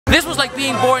This was like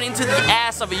being born into the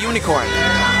ass of a unicorn.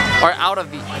 Or out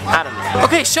of the, I don't know.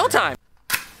 Okay, showtime!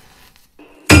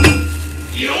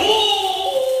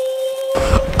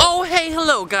 Oh, hey,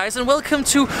 hello guys, and welcome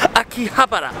to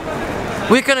Akihabara.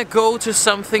 We're gonna go to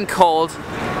something called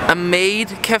a maid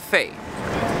cafe.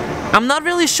 I'm not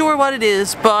really sure what it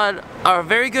is, but our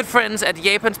very good friends at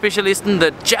Japan-specialisten,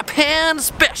 the Japan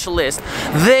specialist,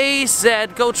 they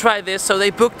said go try this, so they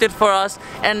booked it for us.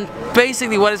 And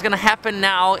basically what is gonna happen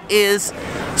now is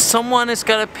someone is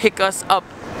gonna pick us up,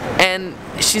 and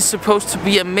she's supposed to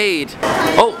be a maid.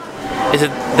 Oh, is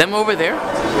it them over there?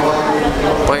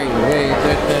 Wait.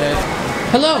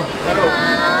 Hello.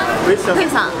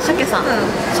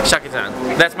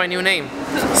 Shake-san. That's my new name.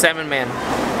 Salmon Man.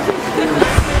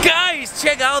 Guys,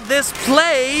 check out this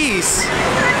place!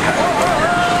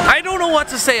 I don't know what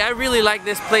to say, I really like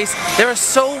this place. There are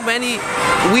so many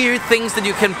weird things that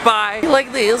you can buy.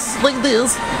 Like this, like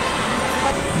this.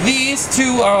 These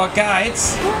two are our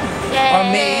guides, our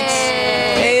maids.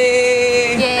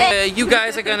 Hey. You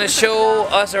guys are gonna show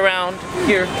us around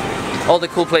here, all the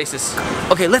cool places.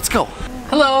 Okay, let's go.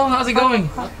 Hello, how's it going?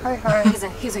 Hi.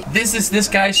 This is this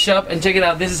guy's shop, and check it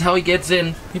out, this is how he gets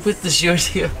in. He puts the shirt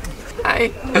here.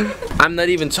 Hi. I'm not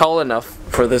even tall enough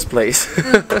for this place.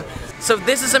 So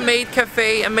this is a maid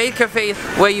cafe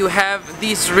where you have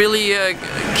these really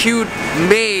cute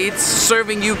maids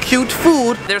serving you cute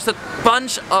food. There's a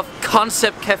bunch of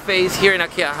concept cafes here in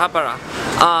Akihabara.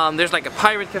 There's like a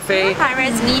pirate cafe.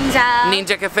 Pirates,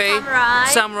 ninja cafe,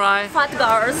 samurai. fat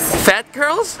girls. Fat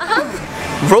girls?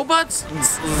 Robots?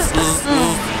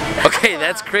 Okay,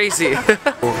 that's crazy.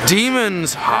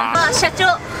 Demons.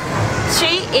 Shacho,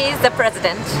 she is the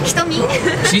president. Hitomi.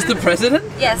 She's the president?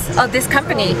 Yes, of this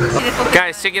company.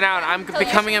 Guys, check it out. I'm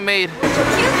becoming a maid.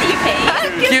 Cutie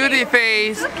face. Cutie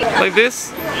face. Like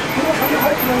this.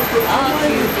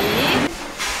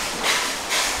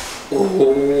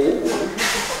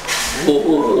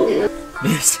 Oh.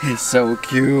 This is so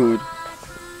cute.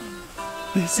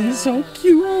 This is so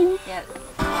cute. Yes.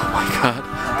 Oh my god.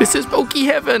 This is Pokey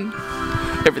heaven.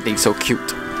 Everything's so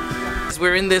cute.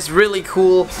 We're in this really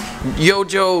cool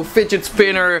Yojo fidget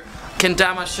spinner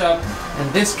kendama shop,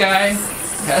 and this guy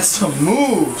has some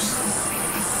moves.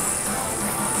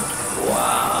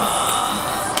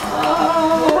 Wow!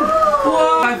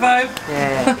 High five!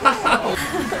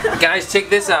 Yeah. Guys, check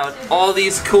this out. All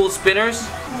these cool spinners.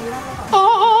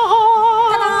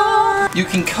 You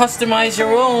can customize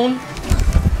your own.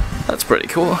 That's pretty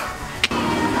cool.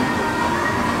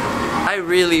 I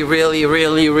really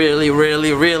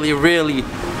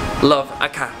love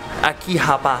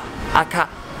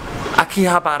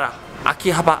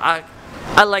Akihabara.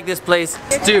 I like this place.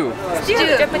 Stew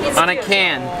Japanese on a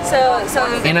can. So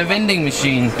in a vending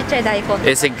machine.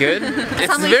 Is it good?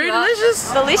 It's very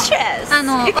delicious. delicious.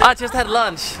 I just had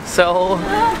lunch, so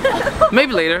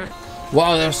maybe later.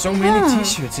 Wow, there's so many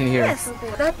t-shirts in here. Yes,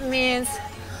 that means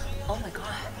oh my god.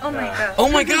 Oh my god. Oh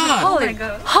my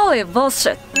god. Holy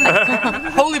bullshit.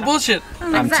 Holy bullshit.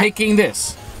 I'm taking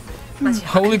this.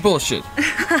 Holy bullshit.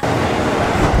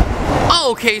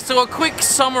 Okay, so a quick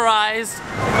summarize.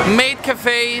 Maid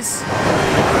cafes.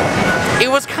 It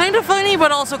was kind of funny,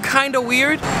 but also kind of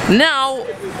weird. Now,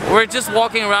 we're just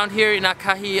walking around here in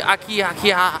Akihabara.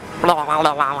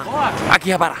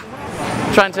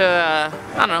 Trying to,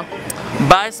 I don't know,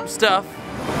 buy some stuff.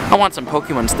 I want some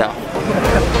Pokemon stuff.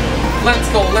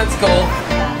 Let's go.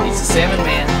 He's a salmon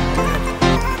man.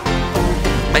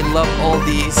 I love all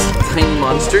these tiny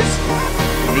monsters.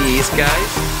 These guys.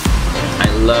 I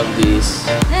love these.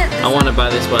 I want to buy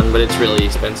this one, but it's really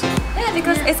expensive. Yeah,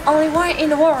 because it's only one in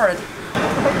the world.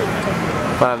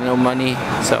 But I have no money,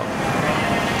 so.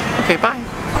 Okay, bye.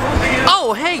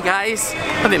 Oh, hey guys!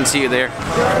 I didn't see you there.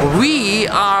 We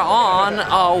are on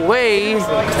our way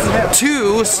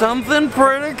to something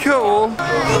pretty cool.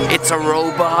 It's a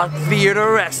robot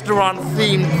theater restaurant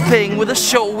themed thing with a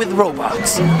show with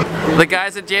robots. The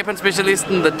guys at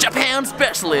Japan-specialisten, the Japan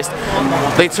specialist,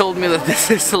 they told me that this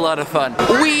is a lot of fun.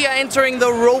 We are entering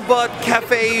the robot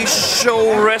cafe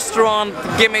show restaurant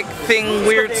gimmick thing,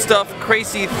 weird stuff,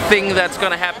 crazy thing that's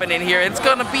gonna happen in here. It's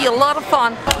gonna be a lot of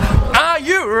fun. Are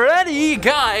you ready,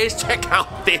 guys? Check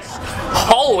out this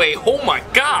hallway. Oh my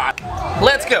god.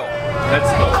 Let's go.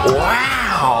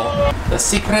 Wow. The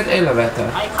secret elevator.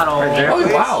 Oh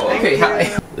wow. Okay,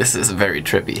 hi. This is very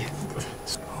trippy.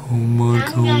 Oh my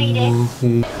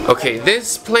god. Okay,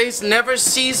 this place never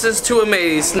ceases to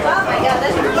amaze.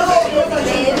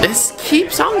 This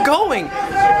keeps on going.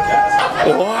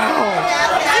 Wow.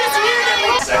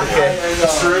 Okay.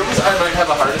 Shrooms, I might have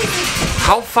a heart.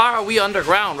 How far are we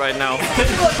underground right now?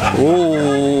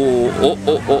 Oh.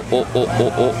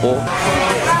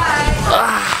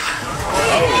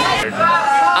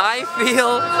 I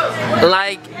feel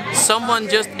like someone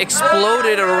just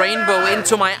exploded a rainbow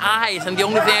into my eyes, and the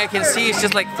only thing I can see is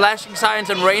just like flashing signs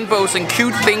and rainbows and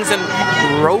cute things and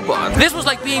robots. This was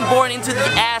like being born into the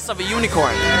ass of a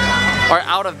unicorn. Or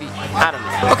out of the, I don't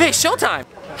know. Okay, showtime!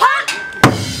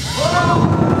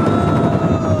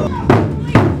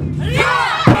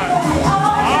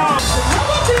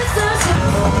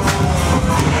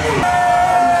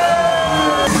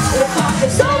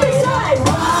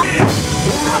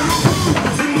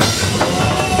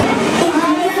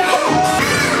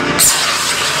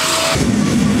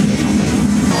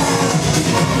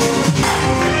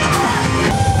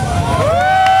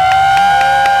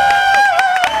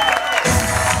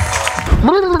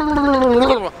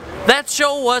 That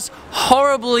show was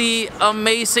horribly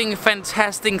amazing,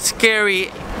 fantastic,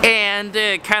 scary, and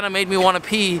kind of made me want to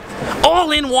pee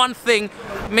all in one thing.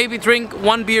 Maybe drink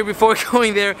one beer before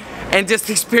going there and just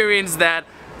experience that.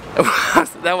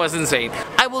 That was insane.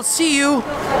 I will see you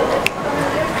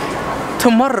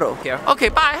tomorrow. Here. Okay,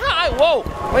 bye. Hi. Whoa.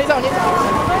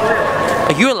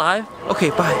 Are you alive? Okay,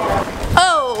 bye.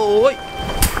 Oh. Wait.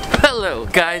 Hello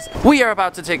guys, we are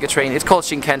about to take a train. It's called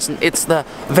Shinkansen. It's the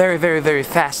very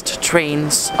fast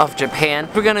trains of Japan.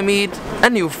 We're gonna meet a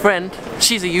new friend.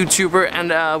 She's a YouTuber,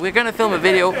 and we're gonna film a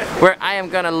video where I am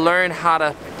gonna learn how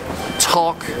to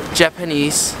talk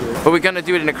Japanese, but we're gonna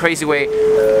do it in a crazy way.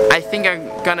 I think I'm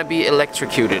gonna be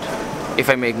electrocuted if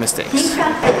I make mistakes.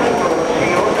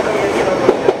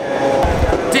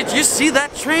 Did you see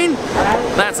that train?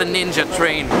 That's a ninja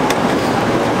train.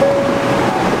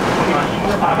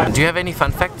 Do you have any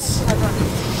fun facts?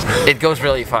 It goes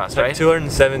really fast, right?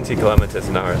 270 kilometers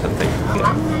an hour or something.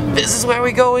 This is where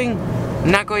we're going,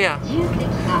 Nagoya.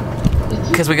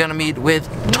 Because we're gonna meet with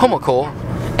Tomoko,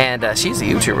 and she's a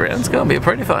YouTuber, and it's gonna be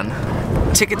pretty fun.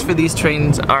 Tickets for these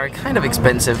trains are kind of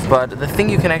expensive, but the thing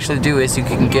you can actually do is you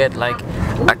can get like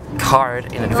a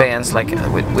card in advance, like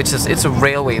it's a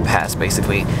railway pass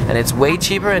basically, and it's way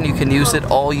cheaper, and you can use it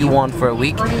all you want for a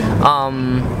week.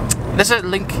 There's a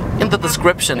link in the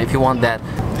description if you want that.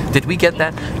 Did we get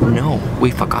that? No,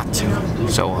 we forgot to.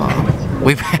 So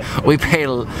we paid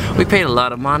a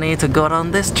lot of money to go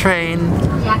on this train.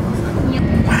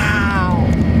 Wow,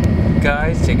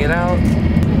 guys, check it out.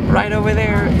 Right over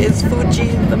there is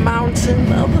Fuji, the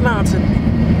mountain of the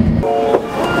mountain. Oh,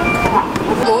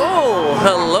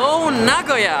 hello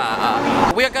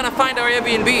Nagoya! We are gonna find our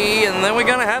Airbnb and then we're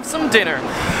gonna have some dinner.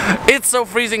 It's so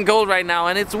freezing cold right now,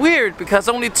 and it's weird because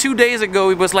only 2 days ago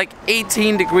it was like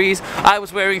 18 degrees. I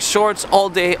was wearing shorts all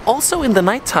day, also in the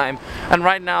nighttime, and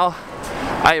right now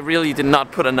I really did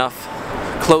not put enough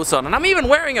clothes on, and I'm even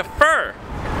wearing a fur.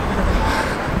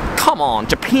 Come on,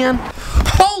 Japan.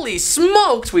 Holy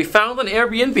smokes, we found an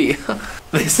Airbnb.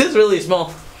 This is really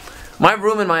small. My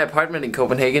room in my apartment in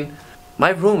Copenhagen, my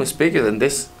room is bigger than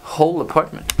this whole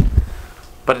apartment.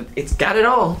 But it's got it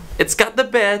all. It's got the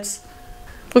beds.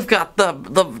 We've got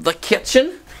the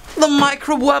kitchen, the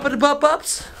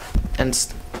microwave-ups, and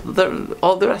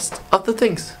all the rest of the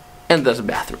things. And there's a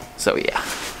bathroom. So yeah,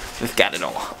 we've got it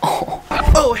all.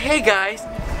 Oh hey guys,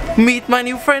 meet my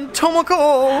new friend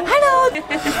Tomoko. Hello.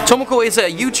 Tomoko is a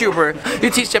YouTuber who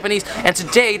teaches Japanese, and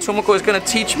today Tomoko is gonna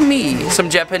teach me some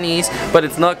Japanese, but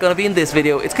it's not gonna be in this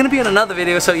video. It's gonna be in another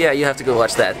video. So yeah, you have to go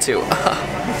watch that too.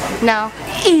 Now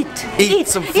eat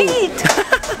some food. Eat.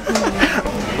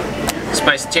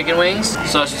 Spicy chicken wings,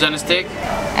 sausage on a stick,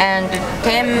 and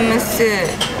temsu.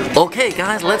 Okay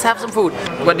guys, let's have some food.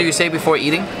 What do you say before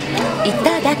eating?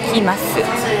 Itadakimasu.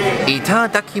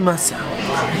 Itadakimasu.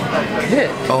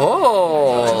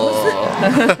 Oh.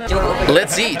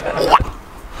 Let's eat.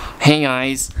 Hey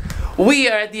guys, we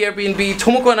are at the Airbnb.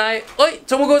 Tomoko and I. Oi,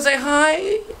 Tomoko, say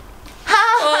hi.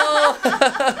 Oh.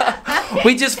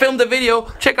 We just filmed a video.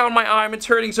 Check out my arm, it's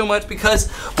hurting so much because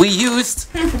we used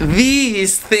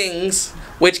these things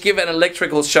which give an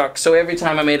electrical shock. So every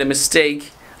time I made a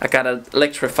mistake, I got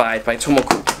electrified by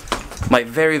Tomoko, my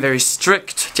very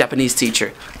strict Japanese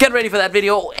teacher. Get ready for that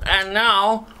video. And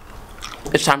now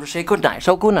it's time to say goodnight.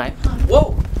 So good night.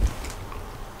 Whoa.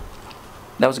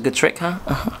 That was a good trick, huh?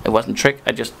 It wasn't a trick,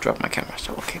 I just dropped my camera.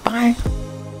 So okay, bye.